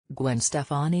Gwen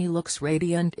Stefani looks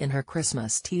radiant in her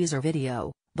Christmas teaser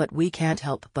video, but we can't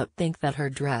help but think that her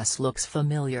dress looks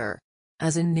familiar.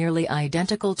 As in nearly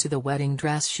identical to the wedding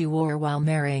dress she wore while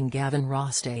marrying Gavin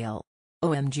Rossdale.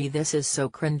 OMG, this is so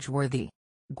cringeworthy.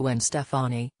 Gwen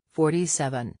Stefani,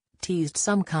 47, teased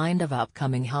some kind of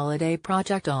upcoming holiday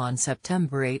project on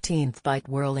September 18 by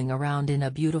twirling around in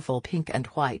a beautiful pink and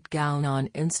white gown on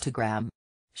Instagram.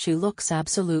 She looks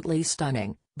absolutely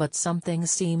stunning, but something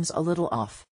seems a little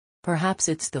off. Perhaps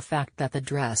it's the fact that the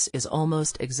dress is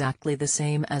almost exactly the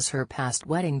same as her past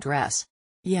wedding dress.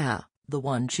 Yeah, the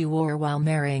one she wore while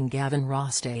marrying Gavin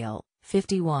Rossdale,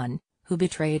 51, who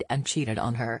betrayed and cheated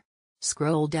on her.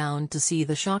 Scroll down to see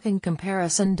the shocking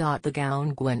comparison. The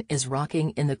gown Gwen is rocking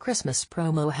in the Christmas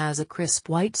promo has a crisp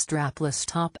white strapless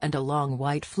top and a long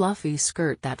white fluffy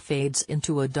skirt that fades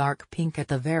into a dark pink at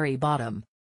the very bottom.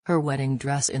 Her wedding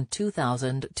dress in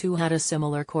 2002 had a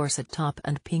similar corset top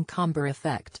and pink ombre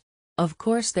effect. Of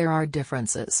course there are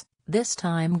differences. This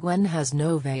time Gwen has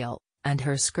no veil, and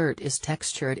her skirt is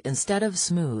textured instead of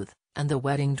smooth, and the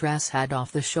wedding dress had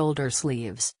off-the-shoulder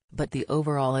sleeves, but the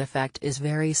overall effect is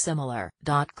very similar.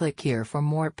 Click here for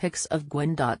more pics of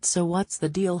Gwen. So what's the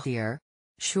deal here?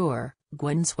 Sure,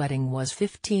 Gwen's wedding was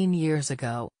 15 years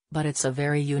ago, but it's a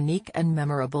very unique and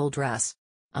memorable dress.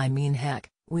 I mean, heck,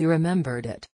 we remembered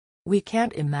it. We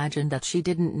can't imagine that she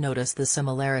didn't notice the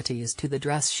similarities to the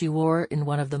dress she wore in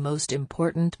one of the most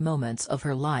important moments of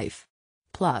her life.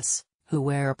 Plus, who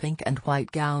wear a pink and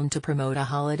white gown to promote a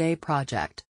holiday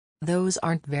project? Those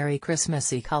aren't very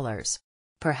Christmassy colors.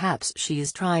 Perhaps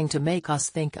she's trying to make us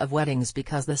think of weddings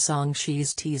because the song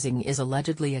she's teasing is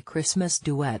allegedly a Christmas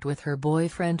duet with her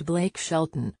boyfriend Blake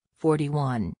Shelton,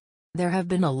 41. There have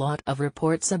been a lot of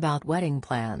reports about wedding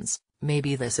plans.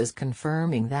 Maybe this is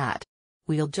confirming that.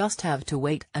 We'll just have to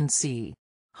wait and see.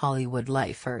 Hollywood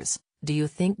lifers, do you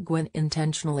think Gwen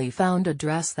intentionally found a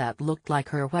dress that looked like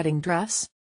her wedding dress?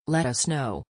 Let us know.